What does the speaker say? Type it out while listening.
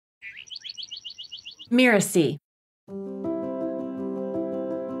Mirasee.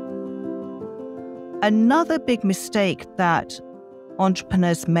 Another big mistake that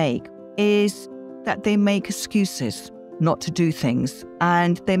entrepreneurs make is that they make excuses not to do things,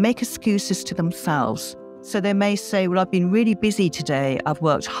 and they make excuses to themselves. So they may say, well, I've been really busy today, I've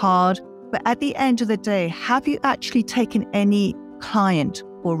worked hard, but at the end of the day, have you actually taken any client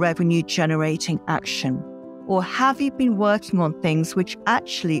or revenue generating action? Or have you been working on things which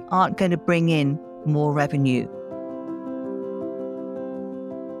actually aren't going to bring in more revenue?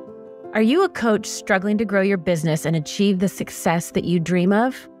 Are you a coach struggling to grow your business and achieve the success that you dream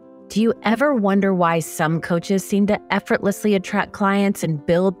of? Do you ever wonder why some coaches seem to effortlessly attract clients and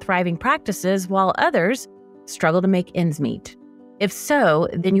build thriving practices while others struggle to make ends meet? If so,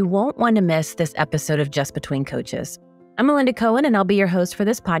 then you won't want to miss this episode of Just Between Coaches. I'm Melinda Cohan, and I'll be your host for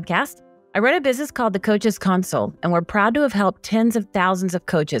this podcast. I run a business called The Coaches Console, and we're proud to have helped tens of thousands of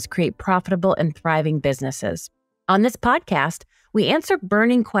coaches create profitable and thriving businesses. On this podcast, we answer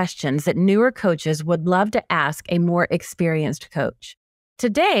burning questions that newer coaches would love to ask a more experienced coach.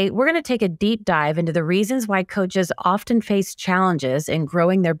 Today, we're going to take a deep dive into the reasons why coaches often face challenges in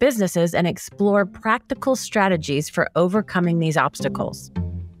growing their businesses and explore practical strategies for overcoming these obstacles.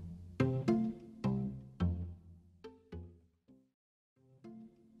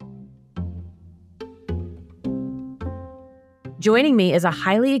 Joining me is a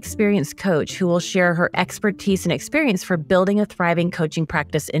highly experienced coach who will share her expertise and experience for building a thriving coaching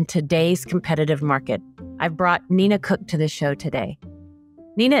practice in today's competitive market. I've brought Nina Cooke to the show today.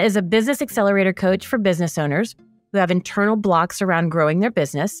 Nina is a business accelerator coach for business owners who have internal blocks around growing their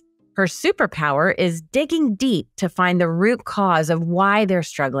business. Her superpower is digging deep to find the root cause of why they're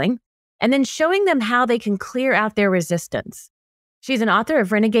struggling and then showing them how they can clear out their resistance. She's an author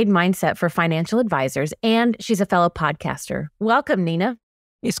of Renegade Mindset for Financial Advisors, and she's a fellow podcaster. Welcome, Nina.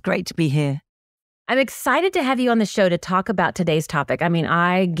 It's great to be here. I'm excited to have you on the show to talk about today's topic. I mean,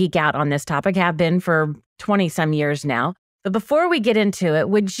 I geek out on this topic, have been for 20-some years now. But before we get into it,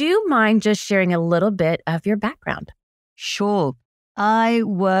 would you mind just sharing a little bit of your background? Sure. I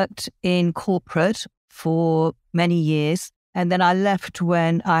worked in corporate for many years, and then I left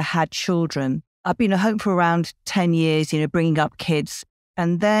when I had children. I've been at home for around 10 years, bringing up kids.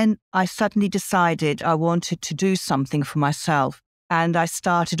 And then I suddenly decided I wanted to do something for myself. And I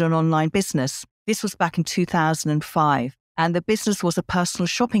started an online business. This was back in 2005. And the business was a personal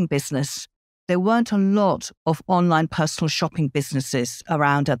shopping business. There weren't a lot of online personal shopping businesses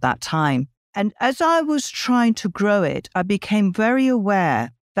around at that time. And as I was trying to grow it, I became very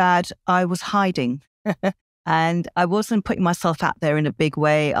aware that I was hiding. And I wasn't putting myself out there in a big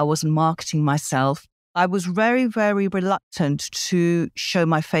way. I wasn't marketing myself. I was very, very reluctant to show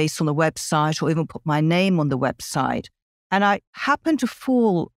my face on the website or even put my name on the website. And I happened to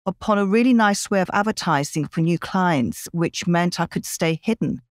fall upon a really nice way of advertising for new clients, which meant I could stay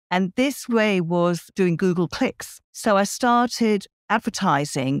hidden. And this way was doing Google clicks. So I started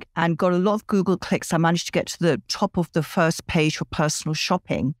advertising and got a lot of Google clicks. I managed to get to the top of the first page for personal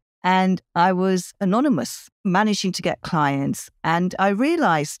shopping. And I was anonymous, managing to get clients. And I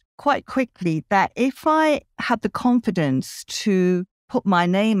realized quite quickly that if I had the confidence to put my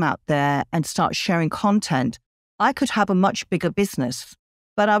name out there and start sharing content, I could have a much bigger business.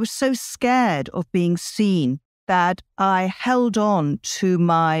 But I was so scared of being seen that I held on to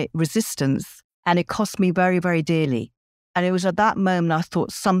my resistance, and it cost me very, very dearly. And it was at that moment I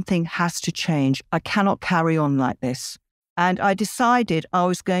thought something has to change. I cannot carry on like this. And I decided I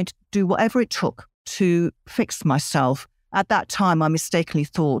was going to do whatever it took to fix myself. At that time, I mistakenly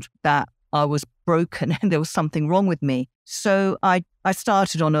thought that I was broken and there was something wrong with me. So I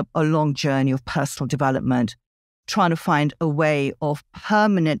started on a long journey of personal development, trying to find a way of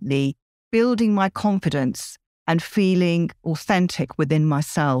permanently building my confidence and feeling authentic within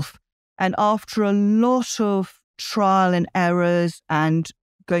myself. And after a lot of trial and errors and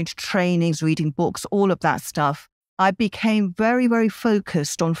going to trainings, reading books, all of that stuff, I became very, very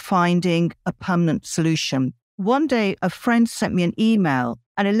focused on finding a permanent solution. One day, a friend sent me an email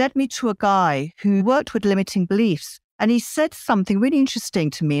and it led me to a guy who worked with limiting beliefs. And he said something really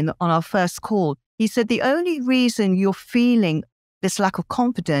interesting to me on our first call. He said, the only reason you're feeling this lack of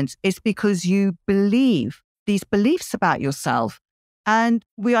confidence is because you believe these beliefs about yourself. And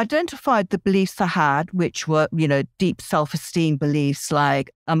we identified the beliefs I had, which were, deep self-esteem beliefs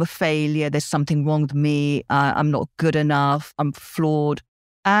like I'm a failure, there's something wrong with me, I'm not good enough, I'm flawed.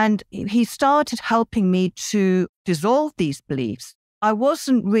 And he started helping me to dissolve these beliefs. I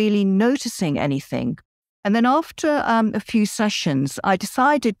wasn't really noticing anything. And then after a few sessions, I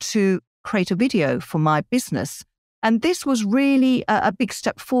decided to create a video for my business. And this was really a big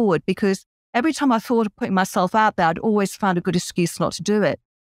step forward because Every time I thought of putting myself out there, I'd always found a good excuse not to do it.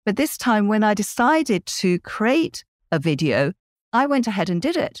 But this time when I decided to create a video, I went ahead and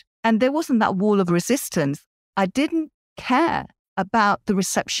did it. And there wasn't that wall of resistance. I didn't care about the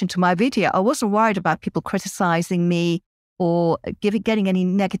reception to my video. I wasn't worried about people criticizing me or getting any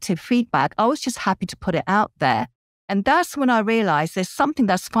negative feedback. I was just happy to put it out there. And that's when I realized there's something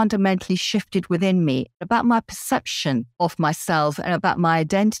that's fundamentally shifted within me about my perception of myself and about my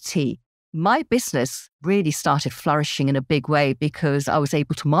identity. My business really started flourishing in a big way because I was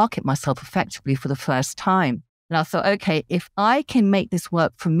able to market myself effectively for the first time. And I thought, okay, if I can make this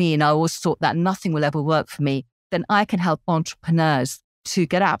work for me, and I always thought that nothing will ever work for me, then I can help entrepreneurs to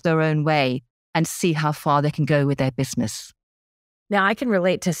get out of their own way and see how far they can go with their business. Now, I can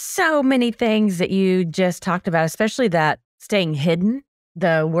relate to so many things that you just talked about, especially that staying hidden.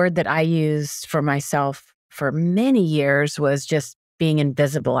 The word that I used for myself for many years was just being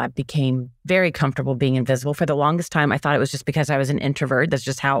invisible. I became very comfortable being invisible. For the longest time, I thought it was just because I was an introvert. That's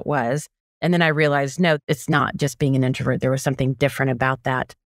just how it was. And then I realized, no, it's not just being an introvert. There was something different about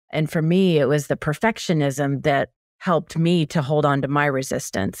that. And for me, it was the perfectionism that helped me to hold on to my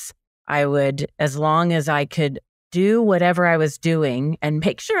resistance. I would, as long as I could do whatever I was doing and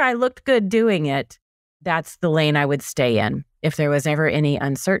make sure I looked good doing it, that's the lane I would stay in. If there was ever any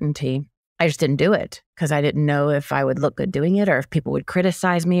uncertainty, I just didn't do it because I didn't know if I would look good doing it or if people would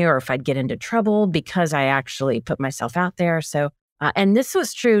criticize me or if I'd get into trouble because I actually put myself out there. So, and this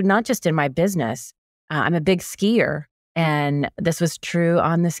was true not just in my business. I'm a big skier, and this was true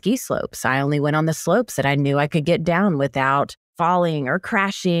on the ski slopes. I only went on the slopes that I knew I could get down without falling or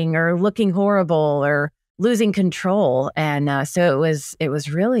crashing or looking horrible or losing control. And so it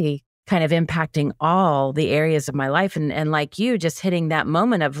was really kind of impacting all the areas of my life. And like you, just hitting that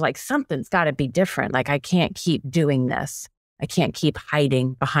moment of like, something's got to be different. Like, I can't keep doing this. I can't keep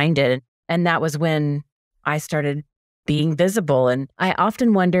hiding behind it. And that was when I started being visible. And I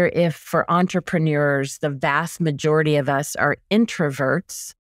often wonder if for entrepreneurs, the vast majority of us are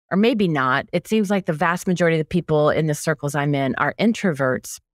introverts, or maybe not. It seems like the vast majority of the people in the circles I'm in are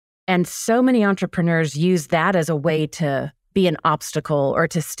introverts. And so many entrepreneurs use that as a way to be an obstacle or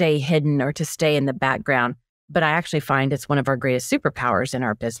to stay hidden or to stay in the background. But I actually find it's one of our greatest superpowers in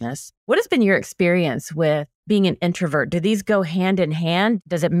our business. What has been your experience with being an introvert? Do these go hand in hand?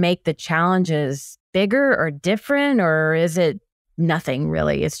 Does it make the challenges bigger or different, or is it nothing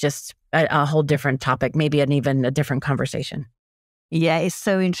really? It's just a whole different topic, maybe even a different conversation. Yeah, it's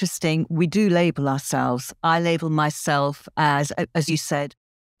so interesting. We do label ourselves. I label myself as you said,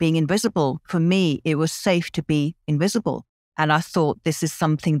 being invisible. For me, it was safe to be invisible. And I thought this is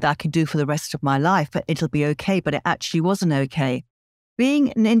something that I could do for the rest of my life, but it'll be okay. But it actually wasn't okay.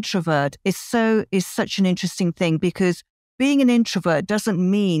 Being an introvert is such an interesting thing, because being an introvert doesn't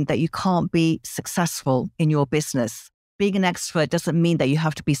mean that you can't be successful in your business. Being an extrovert doesn't mean that you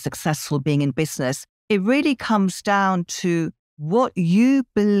have to be successful being in business. It really comes down to what you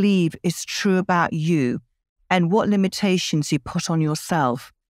believe is true about you and what limitations you put on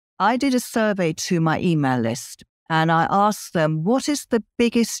yourself. I did a survey to my email list, and I asked them, what is the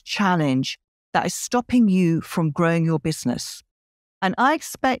biggest challenge that is stopping you from growing your business? And I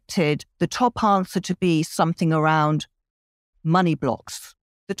expected the top answer to be something around money blocks.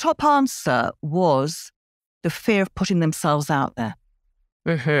 The top answer was the fear of putting themselves out there,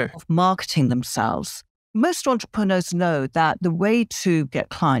 of marketing themselves. Most entrepreneurs know that the way to get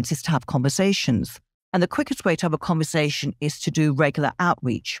clients is to have conversations. And the quickest way to have a conversation is to do regular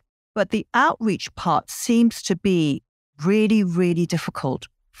outreach. But the outreach part seems to be really, really difficult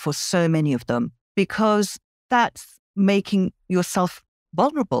for so many of them, because that's making yourself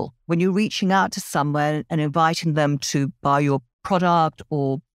vulnerable when you're reaching out to someone and inviting them to buy your product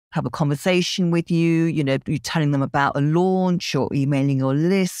or have a conversation with you. You know, you're telling them about a launch or emailing your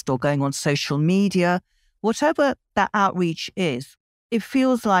list or going on social media. Whatever that outreach is, it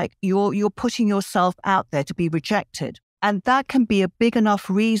feels like you're putting yourself out there to be rejected. And that can be a big enough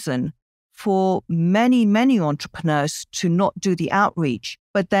reason for many, many entrepreneurs to not do the outreach.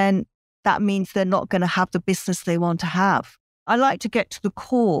 But then that means they're not going to have the business they want to have. I like to get to the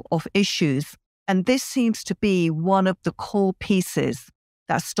core of issues. And this seems to be one of the core pieces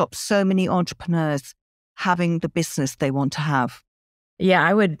that stops so many entrepreneurs having the business they want to have. Yeah,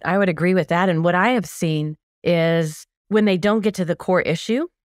 I would agree with that. And what I have seen is when they don't get to the core issue,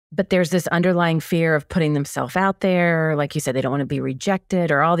 but there's this underlying fear of putting themselves out there, like you said, they don't want to be rejected,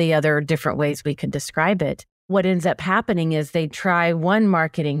 or all the other different ways we could describe it. What ends up happening is they try one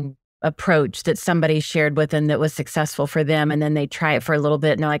marketing approach that somebody shared with them that was successful for them, and then they try it for a little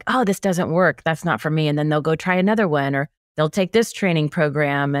bit and they're like, oh, this doesn't work. That's not for me. And then they'll go try another one, or they'll take this training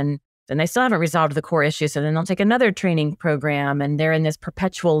program and and they still haven't resolved the core issue. So then they'll take another training program and they're in this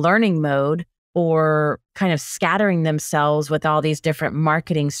perpetual learning mode or kind of scattering themselves with all these different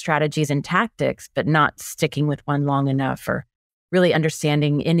marketing strategies and tactics, but not sticking with one long enough or really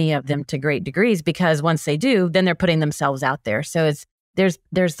understanding any of them to great degrees, because once they do, then they're putting themselves out there. So there's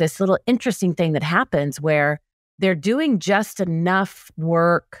this little interesting thing that happens where they're doing just enough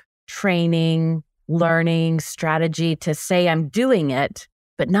work, training, learning, strategy to say I'm doing it,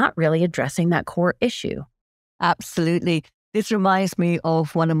 but not really addressing that core issue. Absolutely. This reminds me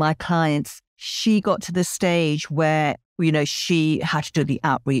of one of my clients. She got to the stage where, she had to do the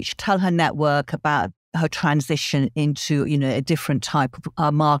outreach, tell her network about her transition into, a different type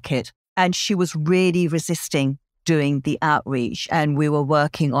of market. And she was really resisting doing the outreach. And we were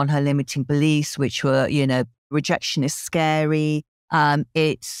working on her limiting beliefs, which were, rejection is scary.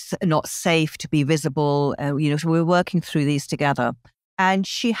 It's not safe to be visible. So we were working through these together. And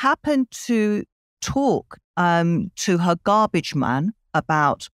she happened to talk to her garbage man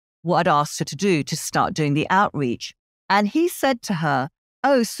about what I'd asked her to do to start doing the outreach. And he said to her,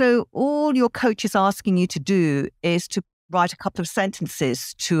 "Oh, so all your coach is asking you to do is to write a couple of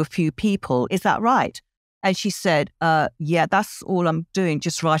sentences to a few people. Is that right?" And she said, "Yeah, that's all I'm doing,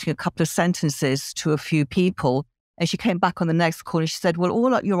 just writing a couple of sentences to a few people." And she came back on the next call and she said, "Well,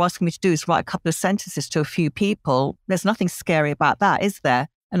 all you're asking me to do is write a couple of sentences to a few people. There's nothing scary about that, is there?"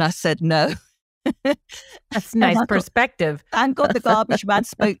 And I said, "No." That's nice perspective. Thank God the garbage man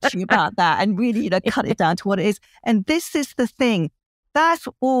spoke to you about that and really, cut it down to what it is. And this is the thing. That's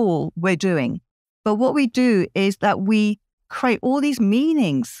all we're doing. But what we do is that we create all these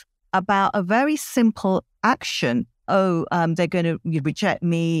meanings about a very simple action. Oh, they're going to reject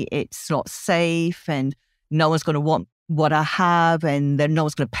me. It's not safe. And no one's going to want what I have. And then no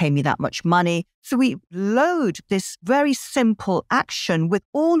one's going to pay me that much money. So we load this very simple action with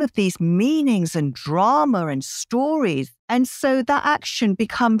all of these meanings and drama and stories. And so that action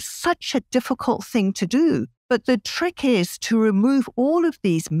becomes such a difficult thing to do. But the trick is to remove all of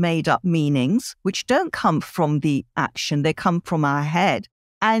these made up meanings, which don't come from the action, they come from our head,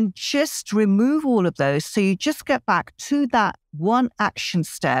 and just remove all of those. So you just get back to that one action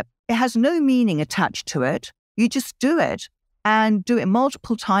step. It has no meaning attached to it. You just do it and do it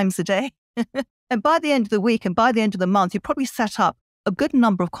multiple times a day. And by the end of the week and by the end of the month, you probably set up a good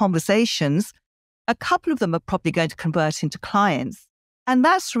number of conversations. A couple of them are probably going to convert into clients. And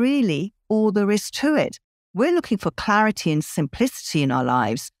that's really all there is to it. We're looking for clarity and simplicity in our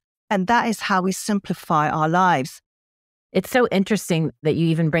lives. And that is how we simplify our lives. It's so interesting that you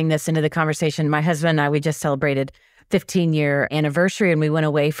even bring this into the conversation. My husband and I, we just celebrated 15-year anniversary and we went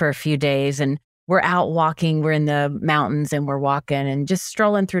away for a few days and we're out walking. We're in the mountains and we're walking and just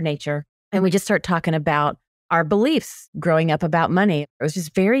strolling through nature. And we just start talking about our beliefs growing up about money. It was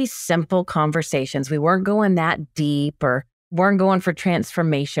just very simple conversations. We weren't going that deep or weren't going for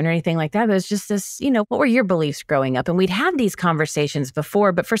transformation or anything like that. It was just this, what were your beliefs growing up? And we'd had these conversations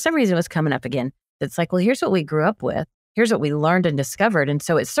before, but for some reason it was coming up again. It's like, well, here's what we grew up with. Here's what we learned and discovered. And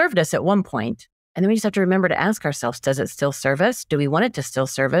so it served us at one point. And then we just have to remember to ask ourselves, does it still serve us? Do we want it to still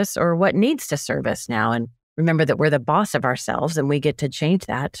serve us? Or what needs to serve us now? And remember that we're the boss of ourselves and we get to change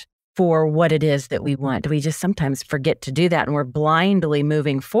that for what it is that we want. We just sometimes forget to do that and we're blindly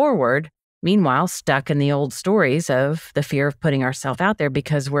moving forward. Meanwhile, stuck in the old stories of the fear of putting ourselves out there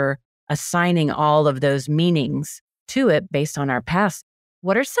because we're assigning all of those meanings to it based on our past.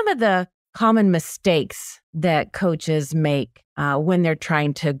 What are some of the common mistakes that coaches make when they're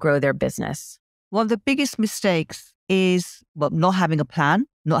trying to grow their business? One of the biggest mistakes is not having a plan,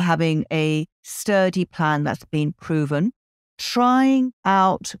 not having a sturdy plan that's been proven, trying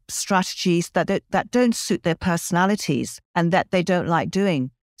out strategies that don't suit their personalities and that they don't like doing.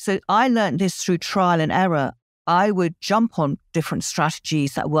 So I learned this through trial and error. I would jump on different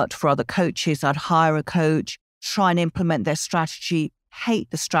strategies that worked for other coaches. I'd hire a coach, try and implement their strategy, hate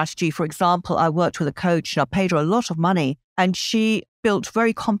the strategy. For example, I worked with a coach and I paid her a lot of money and she built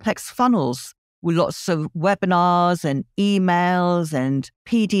very complex funnels with lots of webinars and emails and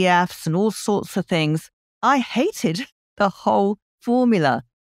PDFs and all sorts of things. I hated the whole formula.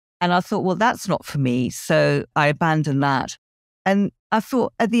 And I thought, well, that's not for me. So I abandoned that. And I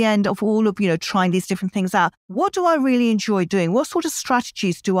thought at the end of all of, trying these different things out, what do I really enjoy doing? What sort of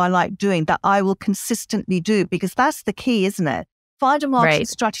strategies do I like doing that I will consistently do? Because that's the key, isn't it? Find a marketing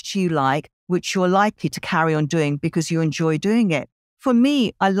strategy you like, which you're likely to carry on doing because you enjoy doing it. For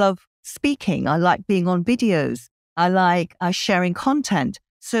me, I love speaking. I like being on videos. I like sharing content.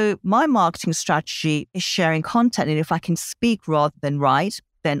 So my marketing strategy is sharing content. And if I can speak rather than write,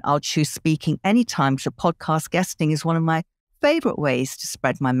 then I'll choose speaking anytime. So podcast guesting is one of my favorite ways to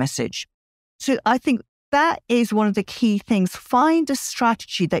spread my message. So I think that is one of the key things. Find a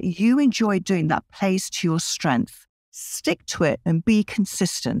strategy that you enjoy doing that plays to your strength. Stick to it and be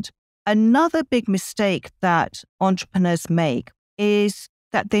consistent. Another big mistake that entrepreneurs make is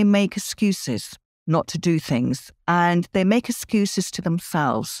that they make excuses not to do things, and they make excuses to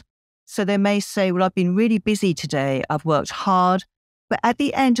themselves. So they may say, well, I've been really busy today. I've worked hard. But at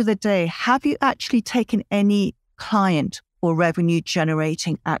the end of the day, have you actually taken any client or revenue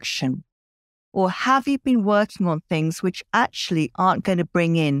generating action? Or have you been working on things which actually aren't going to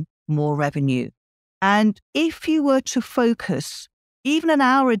bring in more revenue? And if you were to focus even an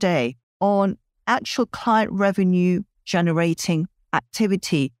hour a day on actual client revenue generating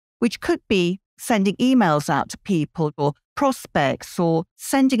activity, which could be sending emails out to people or prospects or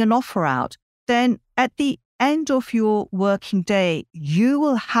sending an offer out, then at the end of your working day, you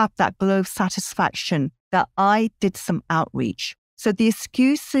will have that glow of satisfaction that I did some outreach. So the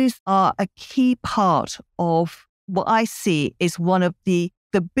excuses are a key part of what I see is one of the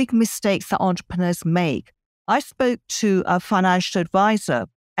big mistakes that entrepreneurs make. I spoke to a financial advisor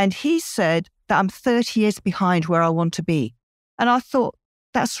and he said that I'm 30 years behind where I want to be. And I thought,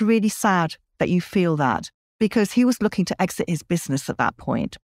 that's really sad that you feel that, because he was looking to exit his business at that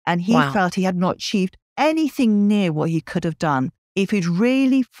point. And he felt he had not achieved anything near what he could have done if he'd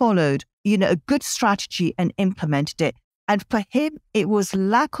really followed, a good strategy and implemented it. And for him, it was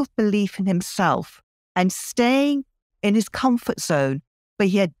lack of belief in himself and staying in his comfort zone, but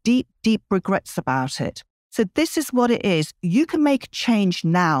he had deep, deep regrets about it. So this is what it is. You can make change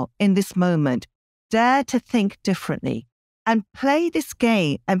now in this moment. Dare to think differently and play this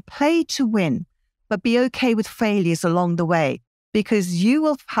game and play to win, but be okay with failures along the way, because you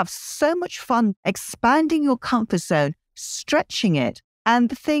will have so much fun expanding your comfort zone, stretching it. And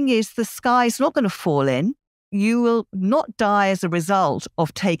the thing is, the sky's not going to fall in. You will not die as a result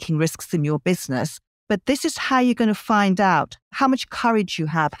of taking risks in your business. But this is how you're going to find out how much courage you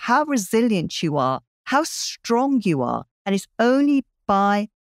have, how resilient you are, how strong you are. And it's only by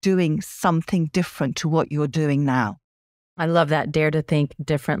doing something different to what you're doing now. I love that. Dare to think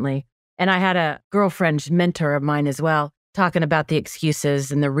differently. And I had a girlfriend, mentor of mine as well, talking about the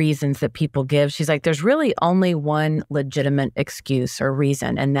excuses and the reasons that people give. She's like, there's really only one legitimate excuse or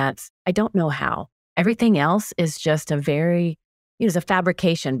reason, and that's, I don't know how. Everything else is just it's a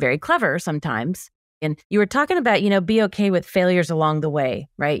fabrication, very clever sometimes. And you were talking about, be okay with failures along the way,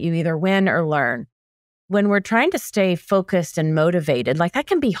 right? You either win or learn. When we're trying to stay focused and motivated, like that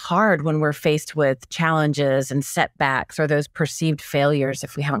can be hard when we're faced with challenges and setbacks or those perceived failures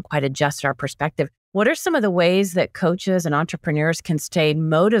if we haven't quite adjusted our perspective. What are some of the ways that coaches and entrepreneurs can stay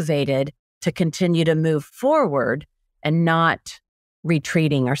motivated to continue to move forward and not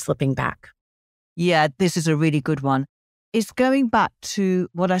retreating or slipping back? Yeah, this is a really good one. It's going back to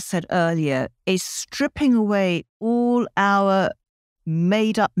what I said earlier, is stripping away all our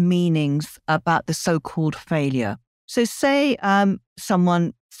made up meanings about the so-called failure. So say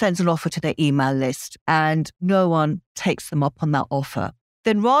someone sends an offer to their email list and no one takes them up on that offer.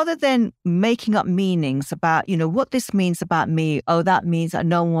 Then rather than making up meanings about, what this means about me, that means that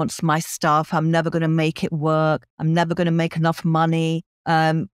no one wants my stuff, I'm never going to make it work, I'm never going to make enough money,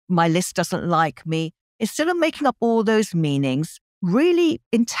 my list doesn't like me. Instead of making up all those meanings, really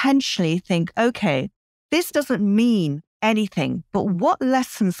intentionally think, okay, this doesn't mean anything, but what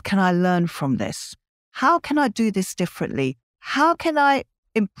lessons can I learn from this? How can I do this differently? How can I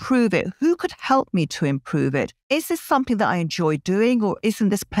improve it? Who could help me to improve it? Is this something that I enjoy doing, or isn't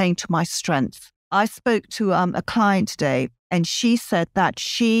this playing to my strengths? I spoke to a client today, and she said that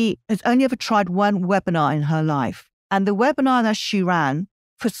she has only ever tried one webinar in her life. And the webinar that she ran,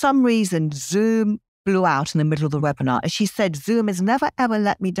 for some reason, Zoom blew out in the middle of the webinar. And she said, Zoom has never, ever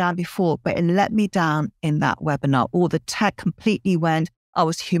let me down before, but it let me down in that webinar. All the tech completely went. I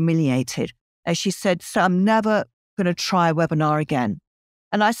was humiliated. And she said, so I'm never going to try a webinar again.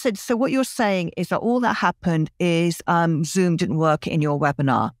 And I said, so what you're saying is that all that happened is Zoom didn't work in your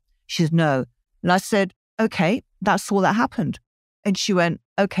webinar. She said, no. And I said, okay, that's all that happened. And she went,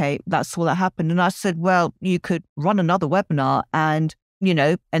 okay, that's all that happened. And I said, well, you could run another webinar and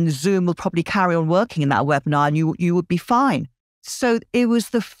Zoom will probably carry on working in that webinar and you would be fine. So it was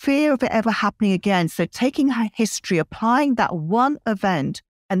the fear of it ever happening again. So taking her history, applying that one event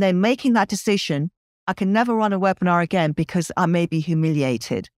and then making that decision, I can never run a webinar again because I may be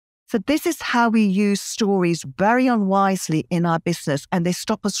humiliated. So this is how we use stories very unwisely in our business, and they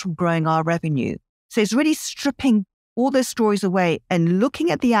stop us from growing our revenue. So it's really stripping all those stories away and looking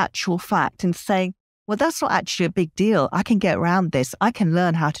at the actual fact and saying, well, that's not actually a big deal. I can get around this. I can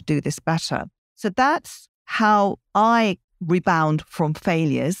learn how to do this better. So that's how I rebound from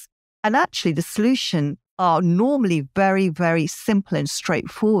failures. And actually, the solution are normally very, very simple and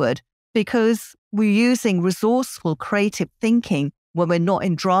straightforward because we're using resourceful, creative thinking when we're not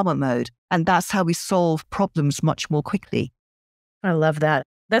in drama mode. And that's how we solve problems much more quickly. I love that.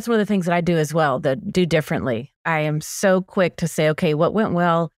 That's one of the things that I do as well, that do differently. I am so quick to say, okay, what went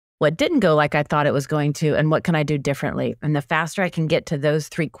well, what didn't go like I thought it was going to, and what can I do differently? And the faster I can get to those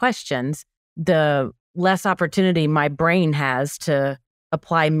three questions, the less opportunity my brain has to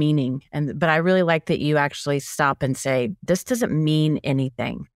apply meaning. But I really like that you actually stop and say, this doesn't mean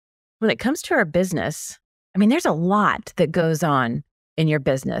anything. When it comes to our business, I mean, there's a lot that goes on in your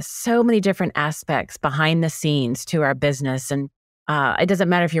business, so many different aspects behind the scenes to our business. And it doesn't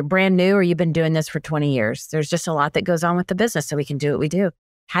matter if you're brand new or you've been doing this for 20 years. There's just a lot that goes on with the business so we can do what we do.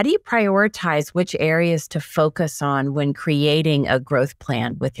 How do you prioritize which areas to focus on when creating a growth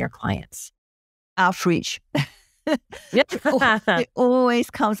plan with your clients? Outreach. It always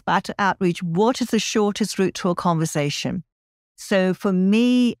comes back to outreach. What is the shortest route to a conversation? So for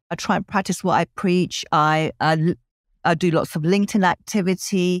me, I try and practice what I preach. I do lots of LinkedIn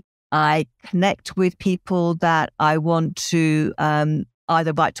activity. I connect with people that I want to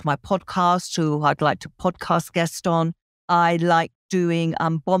either write to my podcast or I'd like to podcast guest on. I like doing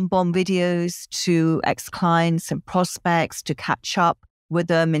bonbon videos to ex-clients and prospects to catch up with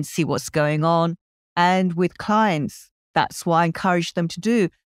them and see what's going on. And with clients, that's what I encourage them to do.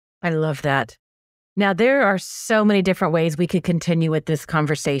 I love that. Now, there are so many different ways we could continue with this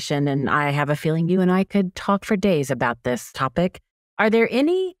conversation, and I have a feeling you and I could talk for days about this topic. Are there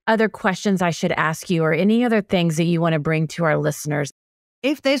any other questions I should ask you or any other things that you want to bring to our listeners?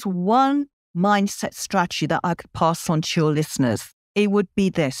 If there's one mindset strategy that I could pass on to your listeners, it would be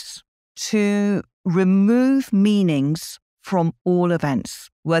this: to remove meanings from all events,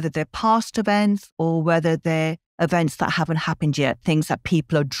 whether they're past events or whether they're events that haven't happened yet, things that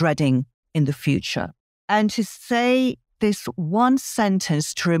people are dreading in the future. And to say this one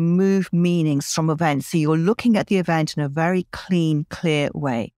sentence to remove meanings from events. So you're looking at the event in a very clean, clear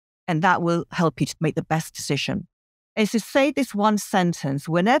way. And that will help you to make the best decision. Is to say this one sentence,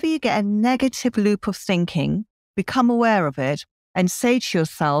 whenever you get a negative loop of thinking, become aware of it and say to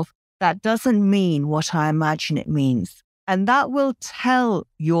yourself, that doesn't mean what I imagine it means. And that will tell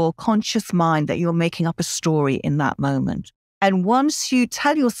your conscious mind that you're making up a story in that moment. And once you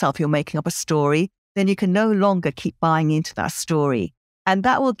tell yourself you're making up a story, then you can no longer keep buying into that story. And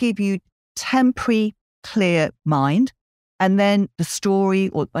that will give you temporary, clear mind. And then the story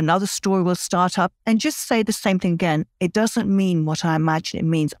or another story will start up, and just say the same thing again. It doesn't mean what I imagine it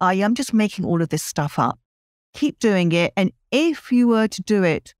means. I am just making all of this stuff up. Keep doing it. And if you were to do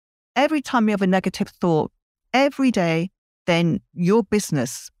it every time you have a negative thought, every day, then your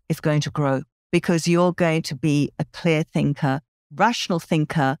business is going to grow because you're going to be a clear thinker, rational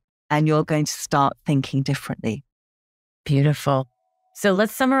thinker, and you're going to start thinking differently. Beautiful. So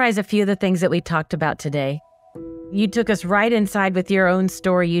let's summarize a few of the things that we talked about today. You took us right inside with your own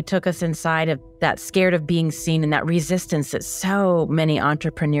story. You took us inside of that scared of being seen and that resistance that so many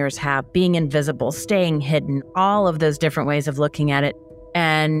entrepreneurs have, being invisible, staying hidden, all of those different ways of looking at it,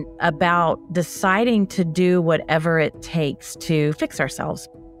 and about deciding to do whatever it takes to fix ourselves.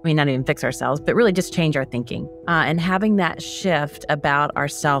 I mean, not even fix ourselves, but really just change our thinking and having that shift about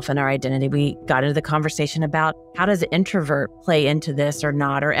ourself and our identity. We got into the conversation about how does an introvert play into this or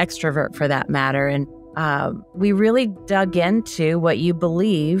not, or extrovert for that matter. And we really dug into what you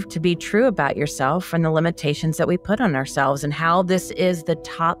believe to be true about yourself and the limitations that we put on ourselves and how this is the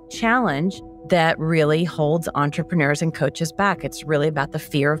top challenge that really holds entrepreneurs and coaches back. It's really about the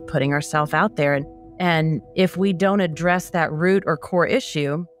fear of putting ourselves out there. And if we don't address that root or core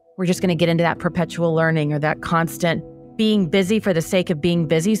issue, we're just going to get into that perpetual learning or that constant being busy for the sake of being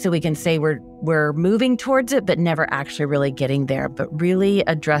busy so we can say we're moving towards it, but never actually really getting there, but really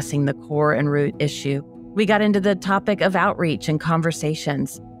addressing the core and root issue. We got into the topic of outreach and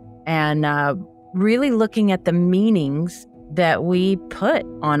conversations and really looking at the meanings that we put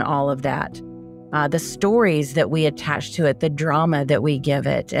on all of that, the stories that we attach to it, the drama that we give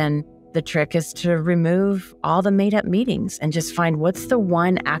it. And the trick is to remove all the made up meanings and just find what's the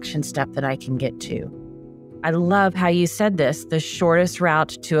one action step that I can get to. I love how you said this, the shortest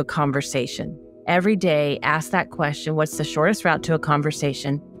route to a conversation. Every day, ask that question, what's the shortest route to a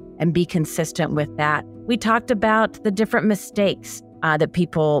conversation, and be consistent with that. We talked about the different mistakes that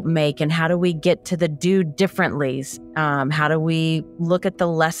people make and how do we get to the do differentlys? How do we look at the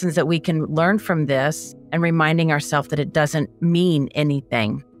lessons that we can learn from this and reminding ourselves that it doesn't mean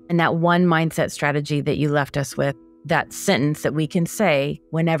anything. And that one mindset strategy that you left us with, that sentence that we can say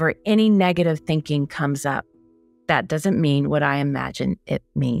whenever any negative thinking comes up. that doesn't mean what I imagine it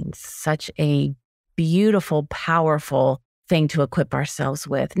means. Such a beautiful, powerful thing to equip ourselves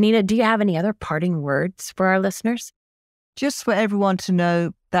with. Nina, do you have any other parting words for our listeners? Just for everyone to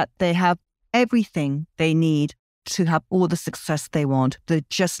know that they have everything they need to have all the success they want. They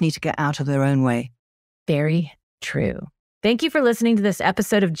just need to get out of their own way. Very true. Thank you for listening to this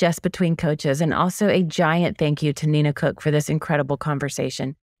episode of Just Between Coaches, and also a giant thank you to Nina Cooke for this incredible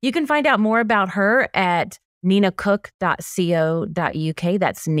conversation. You can find out more about her at ninacooke.co.uk.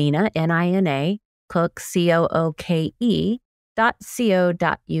 That's Nina, Nina, Cooke, COOKE.co.uk.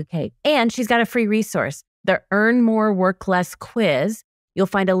 And she's got a free resource, the Earn More, Work Less quiz. You'll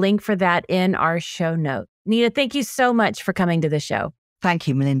find a link for that in our show notes. Nina, thank you so much for coming to the show. Thank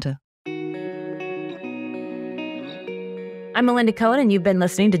you, Melinda. I'm Melinda Cohan, and you've been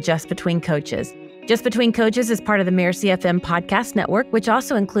listening to Just Between Coaches. Just Between Coaches is part of the Mirasee FM podcast network, which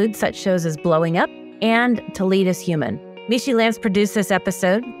also includes such shows as Blowing Up and To Lead as Human. Michi Lantz produced this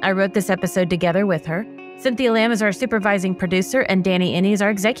episode. I wrote this episode together with her. Cynthia Lamb is our supervising producer, and Danny Inney is our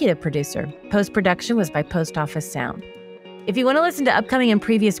executive producer. Post-production was by Post Office Sound. If you want to listen to upcoming and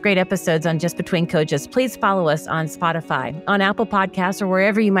previous great episodes on Just Between Coaches, please follow us on Spotify, on Apple Podcasts, or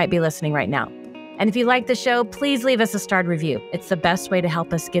wherever you might be listening right now. And if you like the show, please leave us a starred review. It's the best way to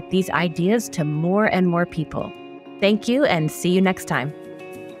help us get these ideas to more and more people. Thank you, and see you next time.